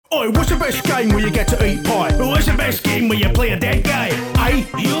Oi, what's the best game where you get to eat pie? What's the best game where you play a dead guy? Aye,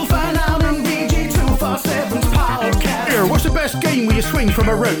 you'll find out in VG247's podcast. Here, what's the best game where you swing from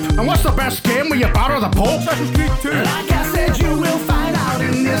a rope? And what's the best game where you batter the Pope? Assassin's Creed 2. Like I said, you will find out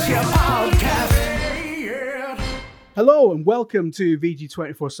in this here podcast. Hello and welcome to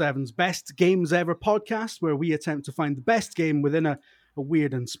VG247's Best Games Ever podcast, where we attempt to find the best game within a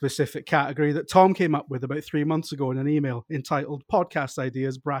weird and specific category that Tom came up with about 3 months ago in an email entitled Podcast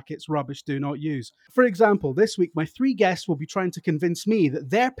Ideas brackets Rubbish Do Not Use. For example, this week my three guests will be trying to convince me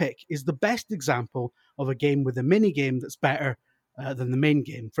that their pick is the best example of a game with a mini game that's better than the main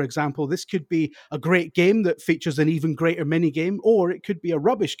game. For example, this could be a great game that features an even greater mini game, or it could be a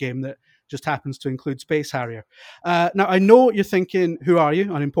rubbish game that just happens to include Space Harrier. Now, I know what you're thinking, who are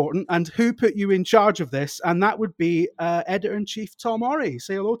you? Unimportant. And who put you in charge of this? And that would be Editor-in-Chief Tom Orry.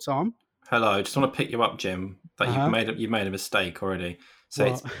 Say hello, Tom. Hello. I just want to pick you up, Jim, that you've made a mistake already.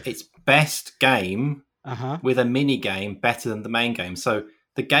 So What? it's best game with a mini game better than the main game. So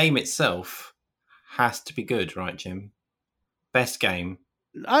the game itself has to be good, right, Jim? Best game.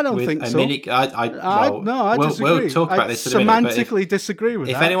 I don't think so. I disagree. We'll talk about this in a minute. But semantically disagree with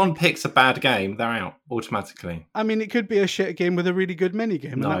that. If anyone picks a bad game, they're out automatically. I mean, it could be a shit game with a really good mini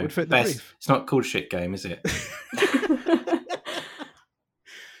game, and that would fit the brief. It's not called shit game, is it?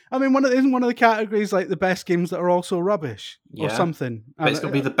 I mean, isn't one of the categories like the best games that are also rubbish or something? But it's got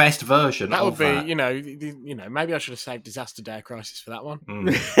to be the best version. That would of be, that. Maybe I should have saved Disaster Dare Crisis for that one.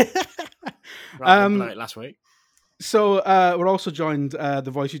 Rather than blow it last week. So we're also joined,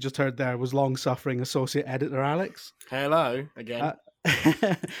 the voice you just heard there was long-suffering associate editor Alex. Hello, again.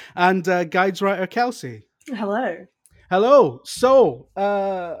 And guides writer Kelsey. Hello. Hello. So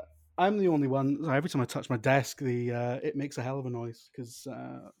I'm the only one. Every time I touch my desk, it makes a hell of a noise because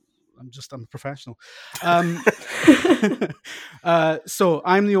I'm a professional. So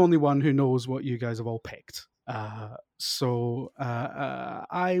I'm the only one who knows what you guys have all picked. So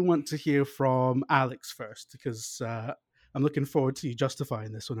I want to hear from Alex first because I'm looking forward to you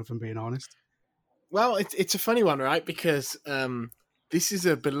justifying this one, if I'm being honest. Well, it's a funny one, right? Because this is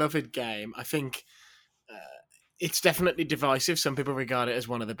a beloved game. I think it's definitely divisive. Some people regard it as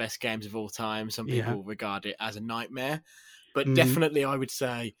one of the best games of all time. Some people regard it as a nightmare. But definitely, I would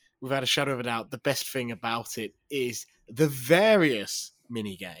say, without a shadow of a doubt, the best thing about it is the various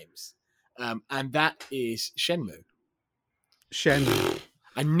mini games. And that is Shenmue. Shenmue.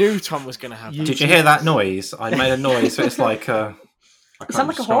 I knew Tom was going to have that. Did you hear that noise? I made a noise, so it's like You sound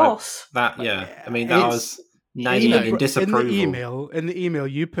like a horse. That, yeah. I mean, that was nailing in disapproval. In the email,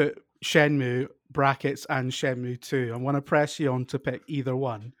 you put Shenmue brackets and Shenmue 2. I want to press you on to pick either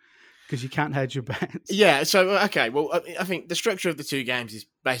one because you can't hedge your bets. Yeah, so, okay, well, I think the structure of the two games is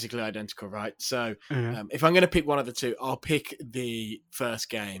basically identical, right? So, if I'm going to pick one of the two, I'll pick the first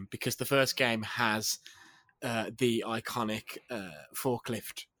game because the first game has the iconic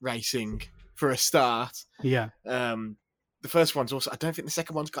forklift racing for a start. Yeah. The first one's also, I don't think the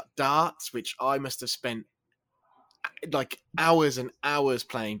second one's got darts, which I must have spent like hours and hours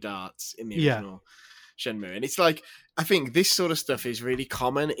playing darts in the original Shenmue. And it's like, I think this sort of stuff is really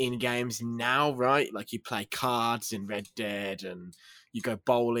common in games now, right? Like you play cards in Red Dead and you go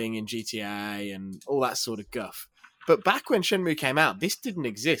bowling in GTA and all that sort of guff. But back when Shenmue came out, this didn't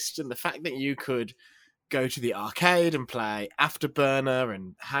exist. And the fact that you could go to the arcade and play Afterburner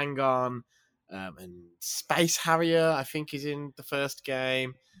and Hang On and Space Harrier, I think, is in the first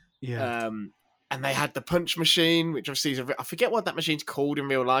game. Yeah. And they had the punch machine, which obviously is I forget what that machine's called in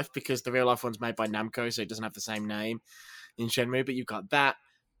real life because the real life one's made by Namco, so it doesn't have the same name in Shenmue. But you've got that.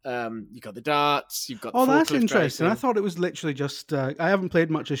 You've got the darts. You've got. Oh, the that's interesting. racing. I thought it was literally just. I haven't played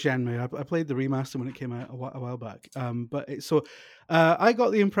much of Shenmue. I played the remaster when it came out a while back. I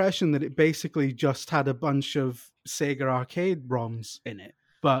got the impression that it basically just had a bunch of Sega arcade ROMs in it,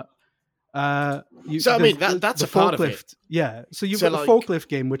 but. That's a part of it. Yeah, so you've got the forklift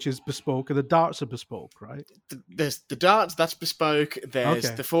game, which is bespoke, and the darts are bespoke, right? There's the darts, that's bespoke. There's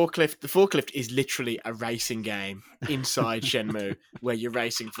the forklift. The forklift is literally a racing game inside Shenmue where you're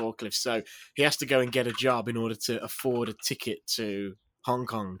racing forklifts. So he has to go and get a job in order to afford a ticket to Hong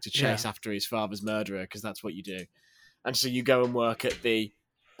Kong to chase after his father's murderer, because that's what you do. And so you go and work at the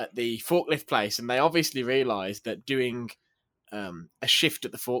forklift place, and they obviously realise that doing a shift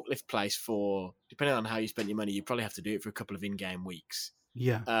at the forklift place for, depending on how you spend your money, you probably have to do it for a couple of in-game weeks.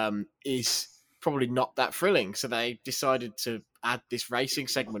 Yeah. Is probably not that thrilling. So they decided to add this racing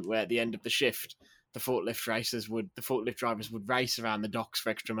segment where at the end of the shift, the forklift drivers would race around the docks for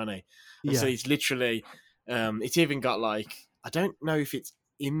extra money. And so it's literally, it's even got like, I don't know if it's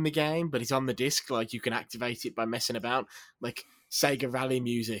in the game, but it's on the disc. Like you can activate it by messing about. Like Sega Rally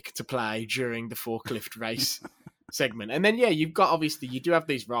music to play during the forklift race segment. And then you do have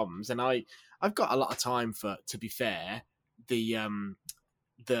these ROMs, and I've got a lot of time for, to be fair,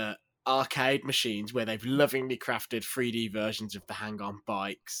 the arcade machines where they've lovingly crafted 3D versions of the Hang-On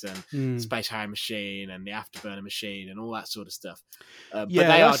bikes and Space Harrier machine and the Afterburner machine and all that sort of stuff. But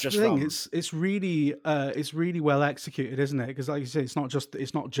they are just wrong. It's really well executed, isn't it? Because like you say, it's not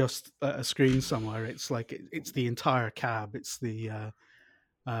just a screen somewhere. It's like it's the entire cab. It's the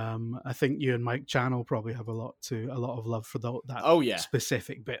I think you and Mike Channel probably have a lot of love for that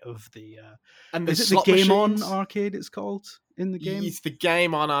specific bit of the and the is it the Game machines? On arcade it's called in the game? It's the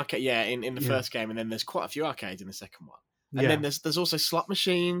Game On arcade, in the first game, and then there's quite a few arcades in the second one. And then there's also slot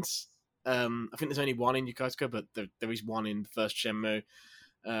machines. I think there's only one in Yokosuka, but there is one in the first Shenmue.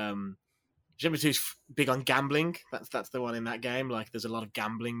 Shenmue 2's big on gambling. That's the one in that game. Like, there's a lot of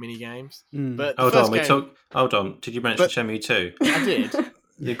gambling mini games. But hold on. Did you mention Shenmue 2? I did.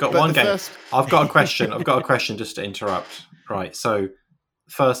 You've got one game. I've got a question just to interrupt. Right. So,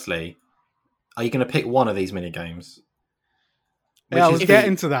 firstly, are you going to pick one of these mini games? Yeah, I was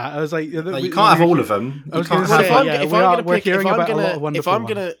getting to that. I was like, you can't have all of them. I was going to say,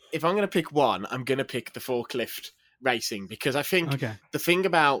 if I'm going to pick one, I'm going to pick the forklift racing, because I think the thing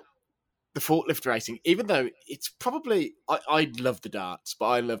about the forklift racing, even though it's probably, I love the darts, but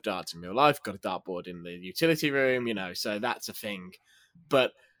I love darts in real life. Got a dartboard in the utility room, so that's a thing.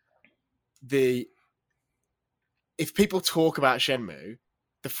 But if people talk about Shenmue,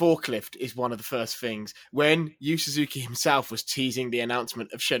 the forklift is one of the first things. When Yu Suzuki himself was teasing the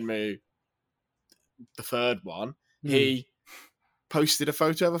announcement of Shenmue, the third one, he posted a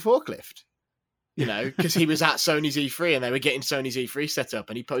photo of a forklift. Because he was at Sony's E3 and they were getting Sony's E3 set up,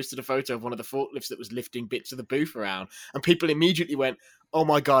 and he posted a photo of one of the forklifts that was lifting bits of the booth around, and people immediately went, "Oh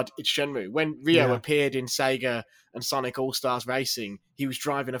my god, it's Shenmue!" When Ryo appeared in Sega and Sonic All-Stars Racing, he was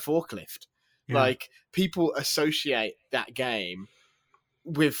driving a forklift. Yeah. Like, people associate that game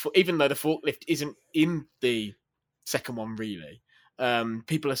with, even though the forklift isn't in the second one really,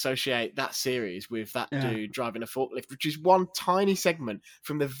 people associate that series with that dude driving a forklift, which is one tiny segment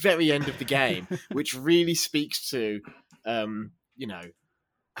from the very end of the game, which really speaks to,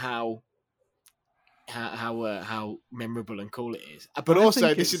 how memorable and cool it is. But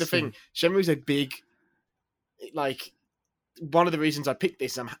also, this is the thing: Shenmue's a big, like, one of the reasons I picked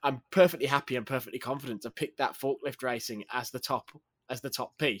this. I'm perfectly happy and perfectly confident to pick that forklift racing as the top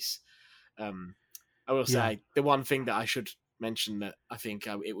piece. I will say the one thing that I should mention that I think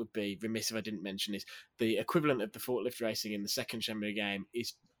it would be remiss if I didn't mention is the equivalent of the forklift racing in the second Shenmue game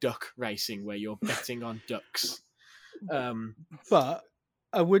is duck racing, where you're betting on ducks. But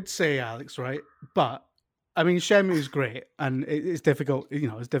I would say, Alex, right? But I mean, Shenmue is great, and it's difficult.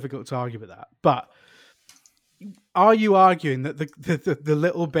 It's difficult to argue with that. But are you arguing that the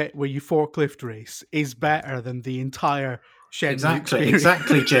little bit where you forklift race is better than the entire Shenmue experience?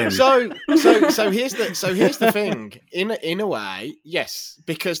 Exactly, Jim. So here's the thing. In a way, yes,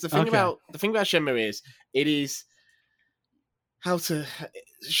 because the thing about Shenmue is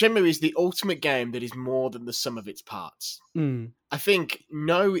Shenmue is the ultimate game that is more than the sum of its parts. I think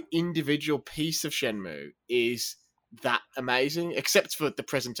no individual piece of Shenmue is that amazing, except for the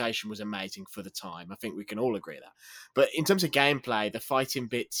presentation was amazing for the time. I think we can all agree that. But in terms of gameplay, the fighting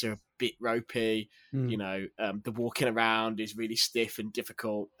bits are a bit ropey. The walking around is really stiff and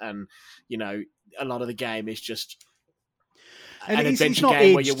difficult, and a lot of the game is just an adventure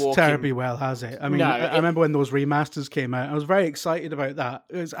game where you're walking. Terribly well, has it? I mean, I remember when those remasters came out, I was very excited about that.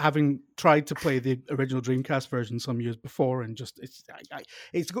 It was having tried to play the original Dreamcast version some years before, and just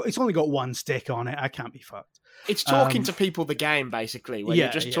it's only got one stick on it. I can't be fucked. It's talking to people the game, basically, where you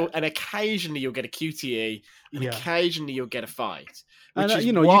just talk, and occasionally you'll get a QTE, and occasionally you'll get a fight. Which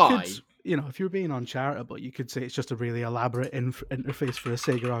is why, if you were being uncharitable, you could say it's just a really elaborate interface for a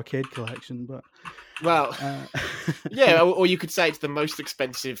Sega arcade collection. But or you could say it's the most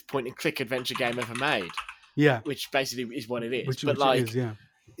expensive point-and-click adventure game ever made. Yeah, which basically is what it is. Which it is,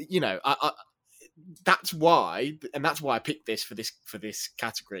 that's why I picked this for this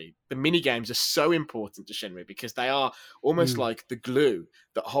category. The mini games are so important to Shenmue because they are almost like the glue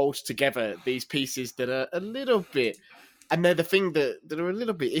that holds together these pieces that are a little bit, and they're the thing that are a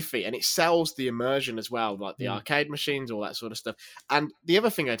little bit iffy, and it sells the immersion as well, like the arcade machines, all that sort of stuff. And the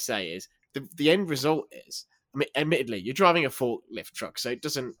other thing I'd say is the end result is, I mean, admittedly, you're driving a forklift truck, so it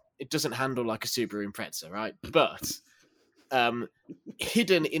doesn't handle like a Subaru Impreza, right? But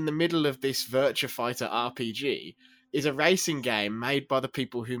hidden in the middle of this Virtua Fighter RPG is a racing game made by the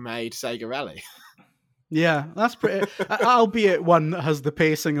people who made Sega Rally. Yeah, that's pretty. Albeit one that has the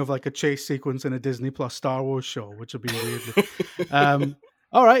pacing of like a chase sequence in a Disney Plus Star Wars show, which would be weird.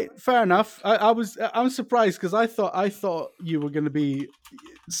 All right, fair enough. I'm surprised because I thought you were going to be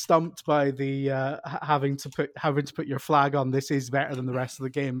stumped by the having to put your flag on. This is better than the rest of the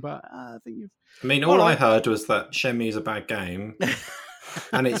game, but I think you've. I mean, all I heard was that Shenmue is a bad game,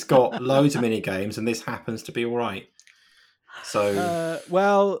 and it's got loads of mini games, and this happens to be all right. So,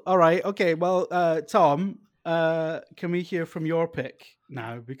 well, all right, okay. Well, Tom, can we hear from your pick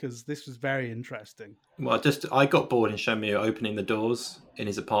now? Because this was very interesting. Well, I got bored in Shenmue opening the doors in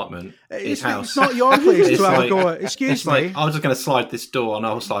his apartment, his house. It's not your place to have a go. Excuse me. Like, I was just going to slide this door, and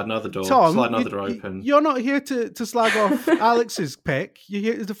I'll slide another door. Tom, slide another door open. You're not here to slag off Alex's pick. You're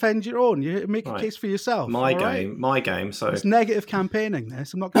here to defend your own. You're here to make a case for yourself. My game. So it's negative campaigning.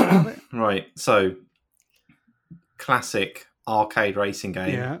 This I'm not going to have it. Right. So, classic arcade racing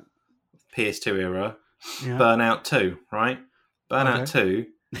game, PS2 era, Burnout 2. Right, Burnout 2.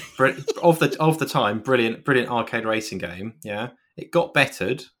 of the time, brilliant arcade racing game. Yeah, it got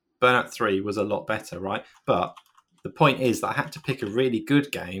bettered. Burnout 3 was a lot better, right? But the point is that I had to pick a really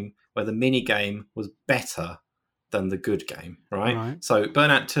good game where the mini game was better than the good game, right? So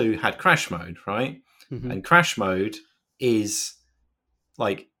Burnout 2 had crash mode, right? Mm-hmm. And crash mode is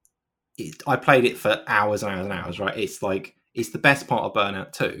like I played it for hours and hours and hours, right? It's the best part of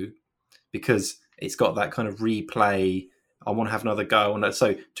Burnout 2 because it's got that kind of replay. I want to have another go on that.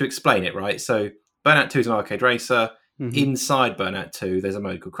 So to explain it, right? So Burnout 2 is an arcade racer. Mm-hmm. Inside Burnout 2, there's a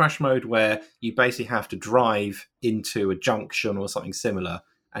mode called Crash Mode where you basically have to drive into a junction or something similar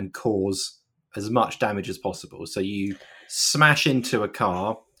and cause as much damage as possible. So you smash into a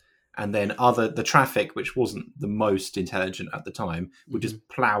car and then the traffic, which wasn't the most intelligent at the time, would just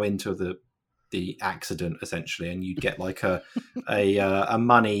plow into the accident essentially, and you'd get like a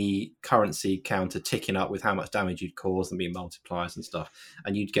money currency counter ticking up with how much damage you'd caused and being multipliers and stuff,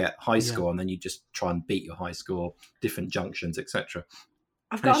 and you'd get high score, and then you'd just try and beat your high score, different junctions, etc.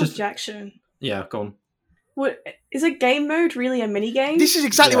 I've got an objection. Yeah, go on. What is a game mode really a mini game? This is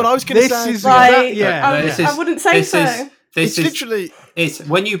exactly what I was going to say. I wouldn't say so. It's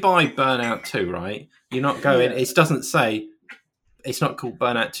when you buy Burnout 2, right? You're not going. It doesn't say. It's not called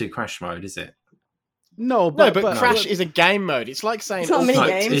Burnout 2 Crash Mode, is it? No, but Crash is a game mode. It's like saying it's not a mini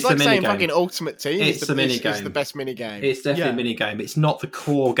game. It's like saying fucking Ultimate Team. It's a mini game. It's the best mini game. It's definitely a mini game. It's not the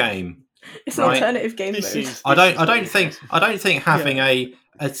core game. It's an alternative game mode. I don't think having a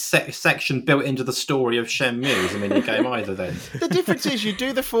section built into the story of Shenmue is a mini game either. Then the difference is you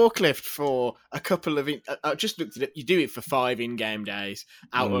do the forklift for a couple of. I just looked at it. You do it for 5 in-game days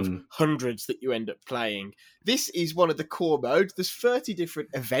out of hundreds that you end up playing. This is one of the core modes. There's 30 different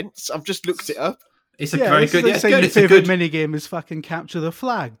events. I've just looked it up. It's a very good. It's good. Your favorite mini game is fucking capture the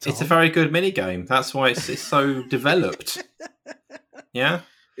flag. Tom. It's a very good mini game. That's why it's so developed. Yeah.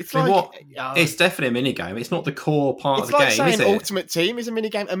 It's it's definitely a mini game. It's not the core part of the game, is it? It's like saying Ultimate Team is a mini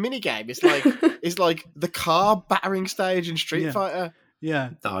game. A mini game is like the car battering stage in Street Fighter.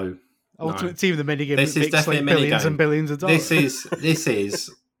 Yeah. No. Ultimate Team, the mini game. This is definitely a mini billions game. And billions of dollars. This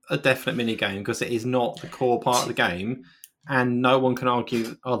is a definite mini game because it is not the core part of the game, and no one can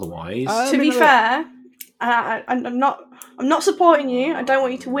argue otherwise. To be fair, I'm not supporting you. I don't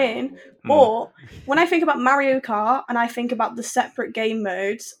want you to win. Or when I think about Mario Kart and I think about the separate game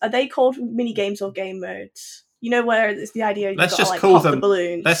modes, are they called mini games or game modes? You know where it's the idea. Let's just call them.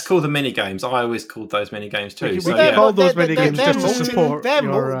 Let's call them mini games. I always called those mini games too. We can call those mini games just to support.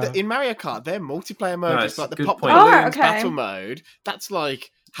 In Mario Kart, their multiplayer mode is like the Pop Balloons battle mode. That's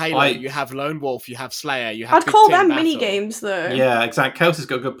like Halo. You have Lone Wolf. You have Slayer. You have. I'd call them mini games though. Yeah, exactly. Kelsey's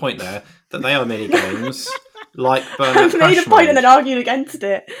got a good point there that they are mini games. Like Burnout I've made a point and then argued against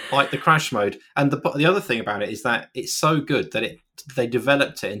it. Like the Crash Mode, and the other thing about it is that it's so good that they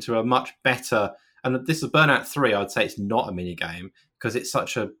developed it into a much better. And this is Burnout 3. I'd say it's not a mini game because it's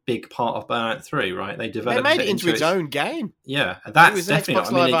such a big part of Burnout 3, right? They made it into its own game. Yeah, that's definitely not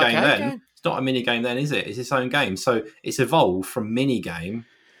a mini game then. It's not a mini game then, is it? It's its own game. So it's evolved from mini game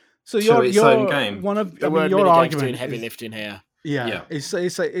to its own game. One of your arguments doing heavy lifting here. Yeah. It's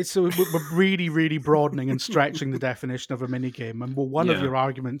we're really, really broadening and stretching the definition of a mini game. And one of your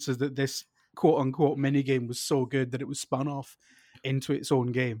arguments is that this quote unquote mini game was so good that it was spun off into its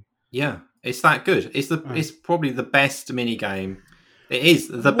own game. Yeah, it's that good. It's probably the best mini game. It is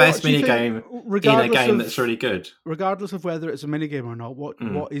the best mini game in a game that's really good. Regardless of whether it's a mini game or not, what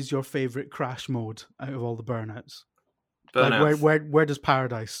is your favorite Crash mode out of all the Burnouts? Like where does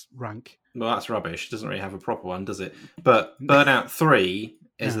Paradise rank? Well, that's rubbish. It doesn't really have a proper one, does it? But Burnout 3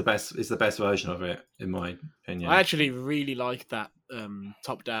 is the best version of it, in my opinion. I actually really like that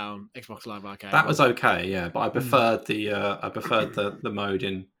top-down Xbox Live Arcade. That was okay, yeah, but I preferred the mode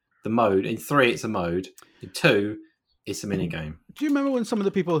in 3. It's a mode. In 2, it's a mini game. Do you remember when some of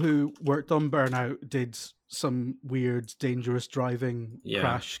the people who worked on Burnout did some weird, dangerous driving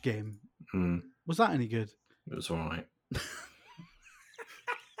crash game? Was that any good? It was all right.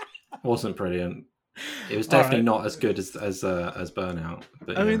 Wasn't brilliant. It was definitely not as good as Burnout.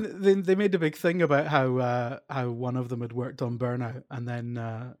 But I mean, they made a big thing about how one of them had worked on Burnout, and then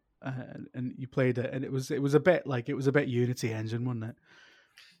and you played it, and it was a bit Unity Engine, wasn't it?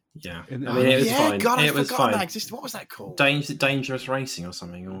 Yeah, I mean, it was fine. God, it was fine. What was that called? Dangerous Racing or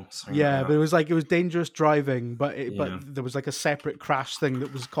something, or something. Yeah, like but it was dangerous driving, but there was like a separate crash thing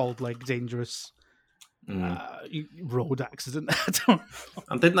that was called like dangerous road accident.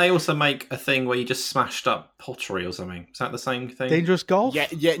 And didn't they also make a thing where you just smashed up pottery or something? Is that the same thing? Dangerous Golf? Yeah.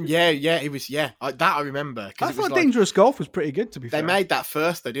 It was, that I remember. I thought Dangerous Golf was pretty good, to be fair. They made that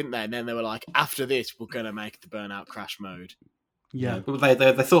first, though, didn't they? And then they were like, after this, we're going to make the Burnout Crash mode. Yeah. But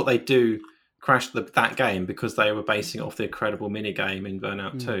they thought they'd do Crash that game because they were basing it off the incredible mini game in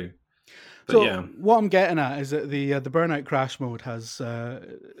Burnout 2. But so what I'm getting at is that the Burnout Crash mode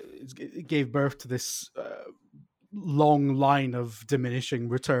it gave birth to this long line of diminishing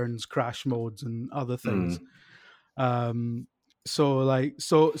returns crash modes and other things. So they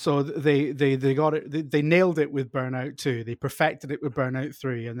got it. They nailed it with Burnout 2. They perfected it with Burnout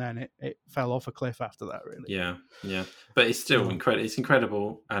 3, and then it fell off a cliff after that. Really. Yeah. But it's still incredible. It's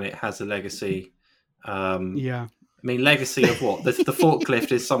incredible, and it has a legacy. I mean, legacy of what? The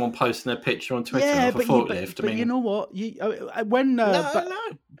forklift is someone posting a picture on Twitter of a forklift. But you know what?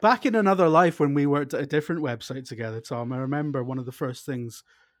 Back in another life when we worked at a different website together, Tom, I remember one of the first things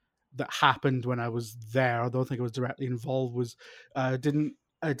that happened when I was there, I don't think I was directly involved, was didn't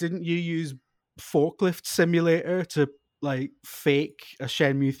you use Forklift Simulator to like fake a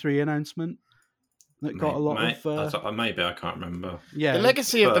Shenmue 3 announcement? That got a lot of... maybe, I can't remember. Yeah, the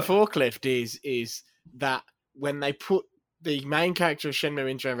legacy of the forklift is that when they put the main character of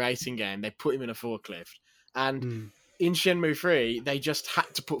Shenmue into a racing game, they put him in a forklift. And in Shenmue 3, they just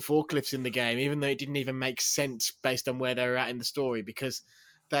had to put forklifts in the game, even though it didn't even make sense based on where they were at in the story, because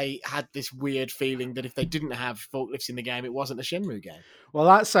they had this weird feeling that if they didn't have forklifts in the game, it wasn't a Shenmue game. Well,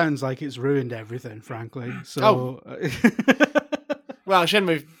 that sounds like it's ruined everything, frankly. So, well,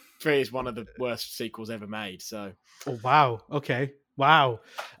 Shenmue 3 is one of the worst sequels ever made. So, oh wow, okay. Wow.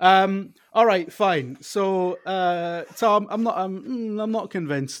 All right, fine. So, Tom, I'm not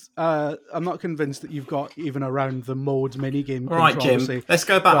convinced. I'm not convinced that you've got even around the mode minigame. All right, Jim. Let's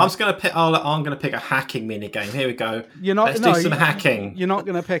go back. I'm going to pick a hacking minigame. Here we go. Let's do some hacking. You're not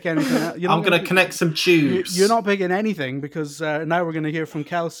going to pick anything. I'm going to connect some tubes. You're not picking anything because now we're going to hear from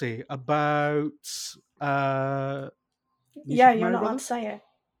Kelsey about. You're not allowed to say it.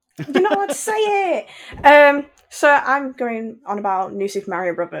 You're not allowed to say it. So I'm going on about New Super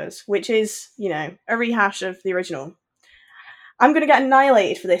Mario Brothers, which is, a rehash of the original. I'm going to get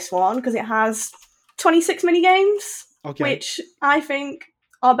annihilated for this one because it has 26 mini-games, which I think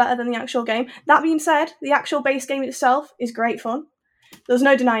are better than the actual game. That being said, the actual base game itself is great fun. There's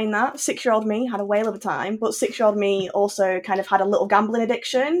no denying that. 6-year-old me had a whale of a time, but 6-year-old me also kind of had a little gambling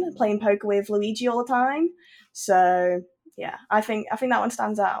addiction, playing poker with Luigi all the time. So, yeah, I think that one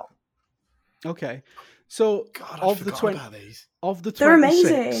stands out. Okay. So of the 26, they're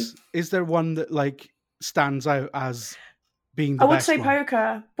amazing. Is there one that stands out as being the best? I would say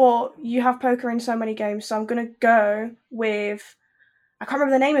poker, but you have poker in so many games, so I'm gonna go with, I can't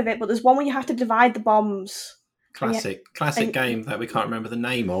remember the name of it, but there's one where you have to divide the bombs. Classic game that we can't remember the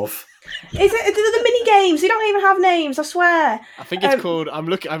name of. Is it the mini games? They don't even have names, I swear. I think it's called. I'm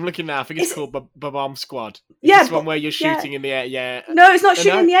looking now. I think it's called Bomb Squad. Yeah, it's one where you're shooting in the air. Yeah. No, it's not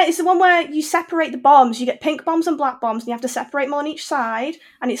shooting in the air. It's the one where you separate the bombs. You get pink bombs and black bombs, and you have to separate them on each side.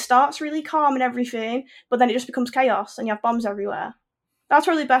 And it starts really calm and everything, but then it just becomes chaos, and you have bombs everywhere. That's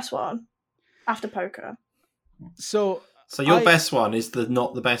really the best one after poker. So your best one is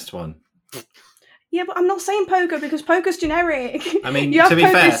not the best one. Yeah, but I'm not saying poker because poker's generic. I mean, you have to be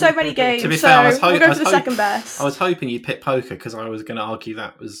poker fair, in so many games. To be fair, we'll go for the second best. I was hoping you'd pick poker because I was going to argue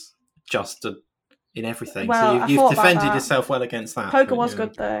that was just in everything. Well, so you've defended yourself well against that. Poker was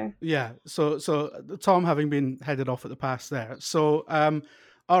good though. Yeah. So Tom, having been headed off at the pass there. So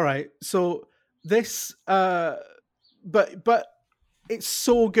all right. So this but it's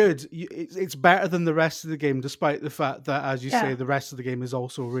so good. It's better than the rest of the game, despite the fact that, as you say, the rest of the game is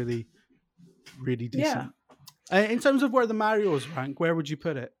also really, really decent. Yeah. In terms of where the Marios rank, where would you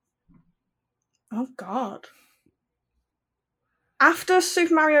put it? Oh God, After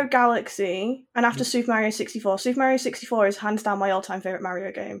Super Mario Galaxy and after Super Mario 64, Super Mario 64 is hands down my all-time favourite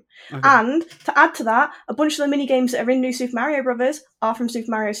Mario game. Okay. And to add to that, a bunch of the mini-games that are in New Super Mario Bros. Are from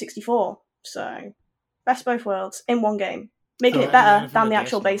Super Mario 64. So, best of both worlds in one game. Making it better than the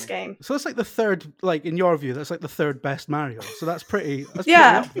actual base game. So it's like the third, like in your view, that's like the third best Mario. So that's pretty up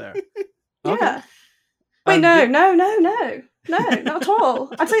there. Okay. Yeah. Wait, no, not at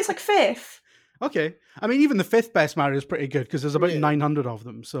all. I'd say it's like fifth. Okay. I mean, even the fifth best Mario is pretty good because there's about 900 of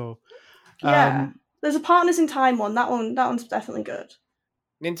them. So there's a Partners in Time one. That one's definitely good.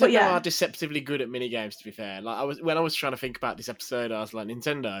 Nintendo are deceptively good at minigames, to be fair. Like when I was trying to think about this episode, I was like,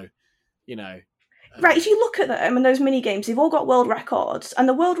 Nintendo, right, if you look at them and those minigames, they've all got world records, and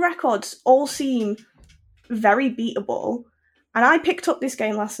the world records all seem very beatable. And I picked up this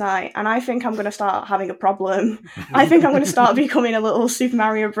game last night, and I think I'm going to start having a problem. I think I'm going to start becoming a little Super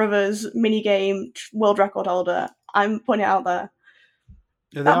Mario Brothers minigame world record holder. I'm putting it out there.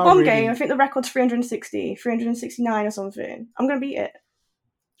 Yeah, that bomb game, I think the record's 360, 369 or something. I'm going to beat it.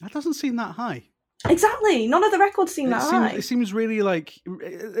 That doesn't seem that high. Exactly. None of the records seem that high. It seems really like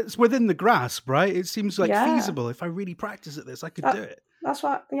it's within the grasp, right? It seems like feasible. If I really practice at this, I could do it. That's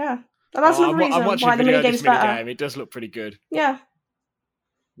what, That's another reason why the minigame's better. It does look pretty good. Yeah.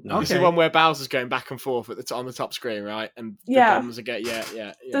 This is the one where Bowser's going back and forth on the top screen, right? And the bombs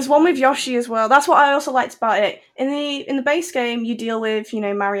are There's one with Yoshi as well. That's what I also liked about it. In the base game, you deal with,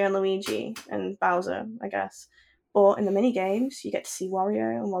 Mario and Luigi and Bowser, I guess. But in the mini games, you get to see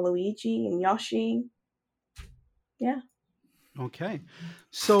Wario and Waluigi and Yoshi. Yeah. Okay.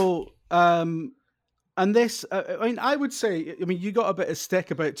 So, and this, I would say, you got a bit of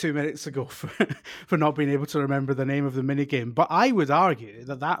stick about 2 minutes ago for not being able to remember the name of the minigame, but I would argue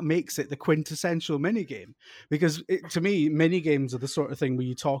that makes it the quintessential minigame, because to me, minigames are the sort of thing where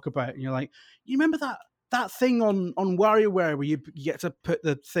you talk about and you're like, you remember that thing on WarioWare where you get to put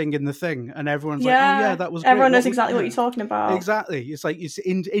the thing in the thing, and everyone's like, oh yeah, that was great. Everyone knows exactly what you're talking about. Exactly. It's like it's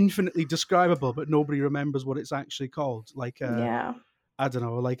infinitely describable, but nobody remembers what it's actually called. Like, I don't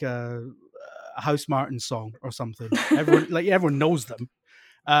know, like a House Martin song or something. Everyone knows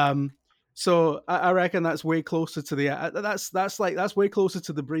them. So I reckon that's way closer to the that's way closer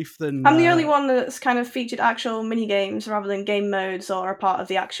to the brief than I'm the only one that's kind of featured actual mini games rather than game modes or a part of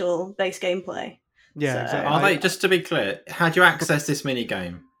the actual base gameplay. Yeah, exactly. Just to be clear, how do you access this mini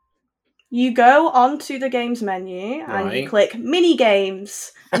game? You go onto the games menu and you click mini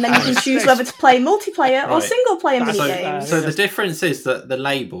games, and then you can choose whether to play multiplayer or single player mini games. So the difference is that the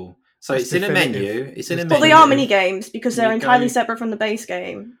label. So it's in a menu. Well, they are mini games because they're entirely separate from the base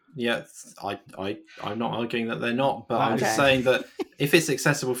game. Yeah, I'm not arguing that they're not, but I'm just saying that if it's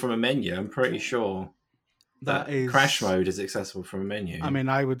accessible from a menu, I'm pretty sure that Crash Mode is accessible from a menu. I mean,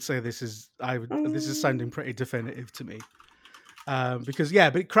 I would say this is sounding pretty definitive to me. Because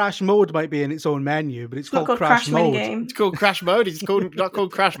but Crash Mode might be in its own menu, but it's called Crash Mode. Minigame. It's called Crash Mode. It's not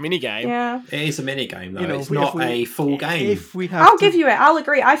called Crash Minigame. Yeah, it is a minigame though. It's not a full game. I'll give you it. I'll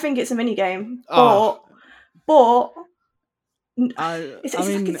agree. I think it's a minigame, but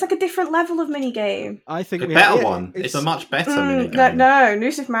it's like a different level of minigame. I think a better one. It's a much better minigame. No,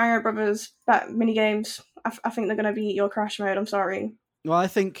 New Super Mario Brothers minigames. I think they're going to beat your Crash Mode. I'm sorry. Well, I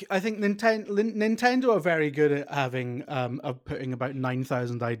think Nintendo are very good at having of putting about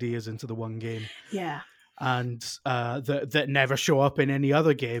 9,000 ideas into the one game. Yeah. And that never show up in any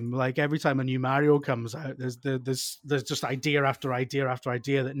other game. Like every time a new Mario comes out, there's just idea after idea after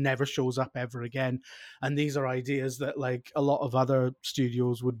idea that never shows up ever again. And these are ideas that like a lot of other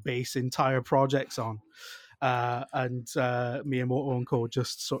studios would base entire projects on. And Miyamoto and co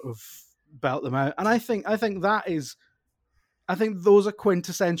just sort of belt them out. And I think those are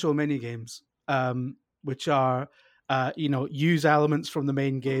quintessential minigames, which are, use elements from the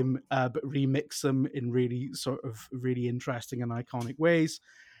main game, but remix them in really interesting and iconic ways,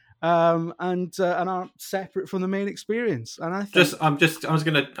 and aren't separate from the main experience. And I think I'm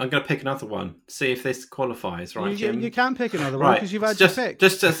gonna pick another one. See if this qualifies, right? You can pick another one because you've had your pick.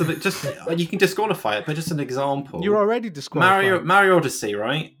 Just you can disqualify it, but just an example. You're already disqualified. Mario Odyssey,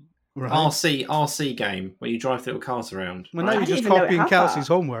 right? Right. RC game where you drive little cars around. Well, now you're just copying Kelsey's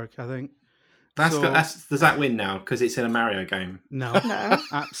homework, I think. Does that win now because it's in a Mario game? No.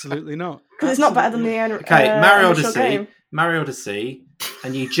 Absolutely not. Because it's not better than the Mario Odyssey,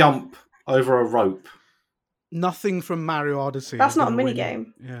 and you jump over a rope. Nothing from Mario Odyssey. That's not a mini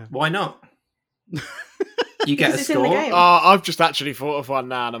game. Yeah. Why not? You get a score. I've just actually thought of one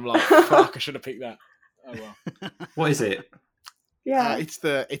now, and I'm like, fuck, I should have picked that. Oh well. What is it? Yeah, it's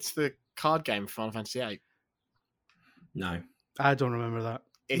the card game Final Fantasy VIII. No, I don't remember that.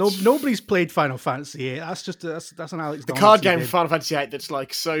 nobody's played Final Fantasy VIII. That's just that's an Alex. The card game Final Fantasy VIII that's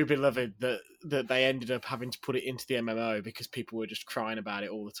like so beloved that they ended up having to put it into the MMO because people were just crying about it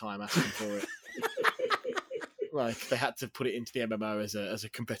all the time, asking for it. Like they had to put it into the MMO as a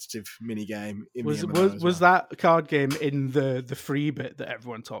competitive mini game. Was that card game in the free bit that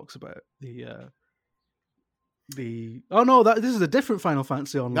everyone talks about? This is a different Final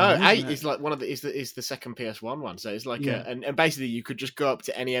Fantasy Online. No, 8 is like one of the is the second PS1 one. So it's like and basically you could just go up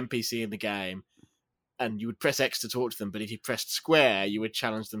to any NPC in the game and you would press X to talk to them, but if you pressed square, you would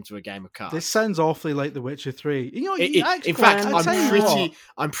challenge them to a game of cards. This sounds awfully like The Witcher 3. You know, in fact,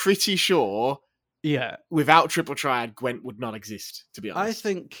 I'm pretty sure. Yeah, without Triple Triad, Gwent would not exist. To be honest, I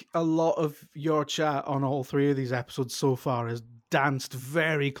think a lot of your chat on all three of these episodes so far has danced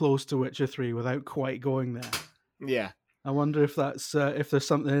very close to Witcher 3 without quite going there. Yeah, I wonder if that's if there's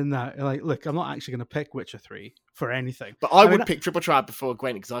something in that. Like, look, I'm not actually going to pick Witcher 3 for anything, but I would pick Triple Triad before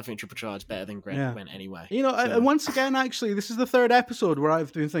Gwent because I think Triple Triad's better than Gwent anyway. You know, and once again, actually, this is the third episode where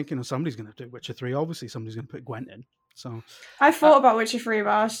I've been thinking, somebody's going to do Witcher 3. Obviously, somebody's going to put Gwent in. So I thought about Witcher 3,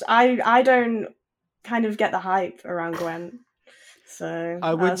 but I don't kind of get the hype around Gwent. So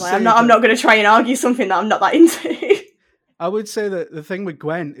I was like, I'm not going to try and argue something that I'm not that into. I would say that the thing with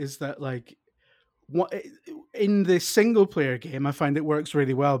Gwent is that, like, in the single player game, I find it works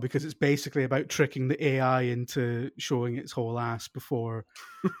really well because it's basically about tricking the AI into showing its whole ass before,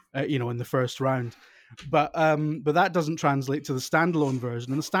 in the first round. But that doesn't translate to the standalone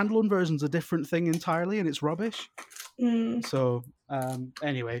version, and the standalone version's a different thing entirely, and it's rubbish. So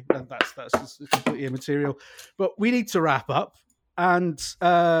anyway, that's completely immaterial. But we need to wrap up. And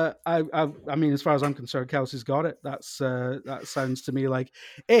I mean, as far as I'm concerned, Kelsey's got it. That sounds to me like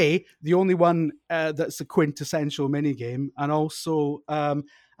the only one that's a quintessential minigame, and also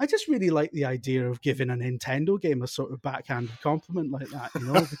I just really like the idea of giving a Nintendo game a sort of backhanded compliment like that,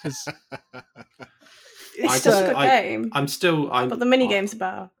 because it's still a good game. But the minigame's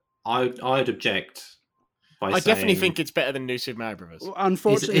better. I'd object. I definitely think it's better than New Super Mario Bros.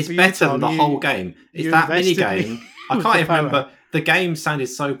 Unfortunately, it's better than the whole game. It's that mini game. I can't even remember. The game sounded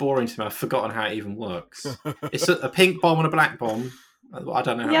so boring to me. I've forgotten how it even works. It's a pink bomb and a black bomb. I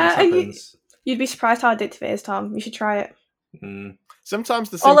don't know how this happens. You'd be surprised how addictive it is, Tom. You should try it. Sometimes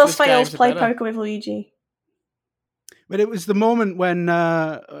the all else fails, play poker with Luigi. But it was the moment when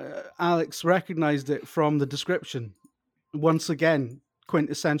Alex recognised it from the description. Once again,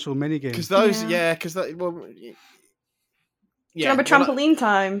 quintessential minigame. Because those, Do you remember Trampoline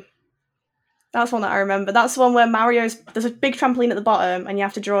Time? That's one that I remember. That's the one where there's a big trampoline at the bottom, and you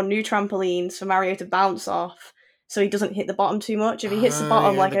have to draw new trampolines for Mario to bounce off, so he doesn't hit the bottom too much. If he hits the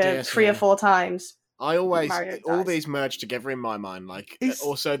bottom 3 or 4 times, all these merge together in my mind. Like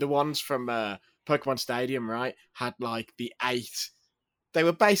also the ones from Pokemon Stadium, right? Had like the 8. They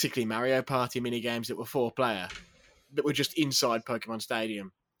were basically Mario Party mini games that were 4-player, that were just inside Pokemon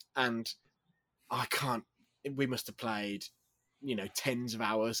Stadium, and we must have played, tens of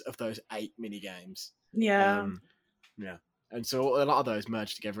hours of those 8 mini games. Yeah. And so a lot of those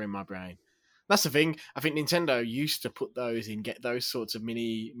merged together in my brain. That's the thing. I think Nintendo used to put get those sorts of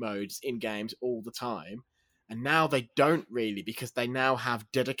mini modes in games all the time. And now they don't really, because they now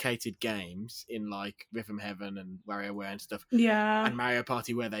have dedicated games in like Rhythm Heaven and WarioWare and stuff. Yeah. And Mario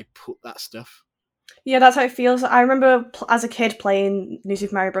Party where they put that stuff. Yeah, that's how it feels. I remember as a kid playing New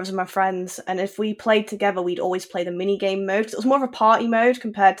Super Mario Bros. With my friends, and if we played together, we'd always play the mini game mode. It was more of a party mode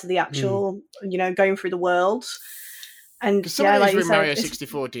compared to the actual, going through the worlds. And some of these were in Mario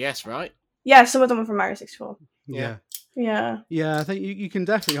 64 DS, right? Yeah, some of them were from Mario 64. Yeah. Yeah, I think you can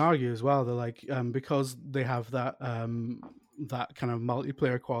definitely argue as well that, like, because they have that that kind of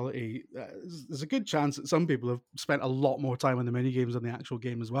multiplayer quality, there's a good chance that some people have spent a lot more time on the mini games than the actual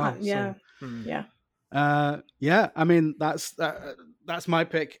game as well. Yeah. I mean, that's my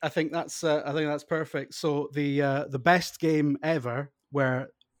pick. I think that's perfect. So the best game ever, where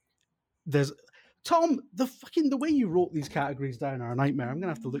there's Tom, the way you wrote these categories down are a nightmare. I'm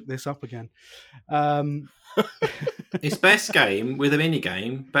gonna have to look this up again. It's best game with a mini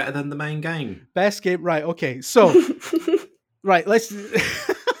game better than the main game. Best game, right? Okay, so right, let's.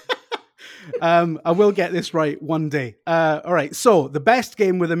 I will get this right one day. All right, so the best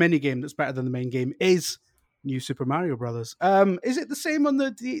game with a mini game that's better than the main game is New Super Mario Brothers. Is it the same on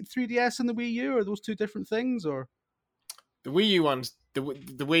the 3DS and the Wii U? Are those two different things, or the Wii U one's the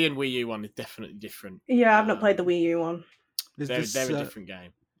Wii and Wii U one is definitely different. Yeah, I've not played the Wii U one. They're a different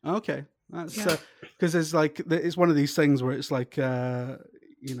game. Okay, that's because it's one of these things where it's like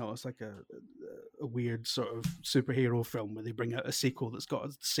it's like a weird sort of superhero film where they bring out a sequel that's got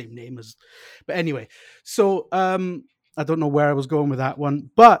the same name as. But anyway, so I don't know where I was going with that one.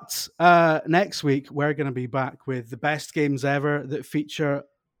 But next week, we're going to be back with the best games ever that feature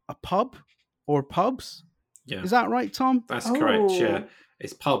a pub or pubs. Yeah. Is that right, Tom? That's correct, yeah.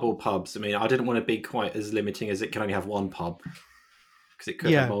 It's pub or pubs. I mean, I didn't want to be quite as limiting as it can only have one pub. Because it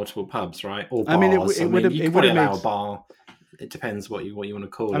could have multiple pubs, right? Or bars. You could probably allow a bar. It depends what you want to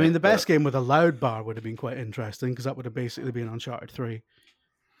call it. I mean, the best game with a loud bar would have been quite interesting, because that would have basically been Uncharted 3.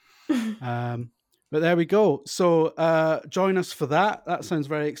 But there we go. So join us for that. That sounds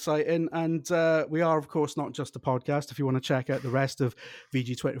very exciting. And we are, of course, not just a podcast. If you want to check out the rest of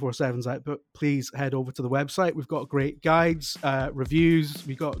VG247's output, please head over to the website. We've got great guides, reviews,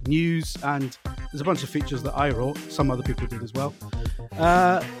 we've got news, and there's a bunch of features that I wrote. Some other people did as well.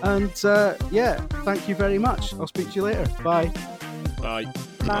 Thank you very much. I'll speak to you later. Bye. Bye.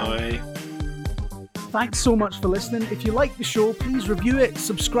 Bye. Thanks so much for listening. If you like the show, please review it,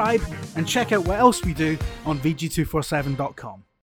 subscribe, and check out what else we do on VG247.com.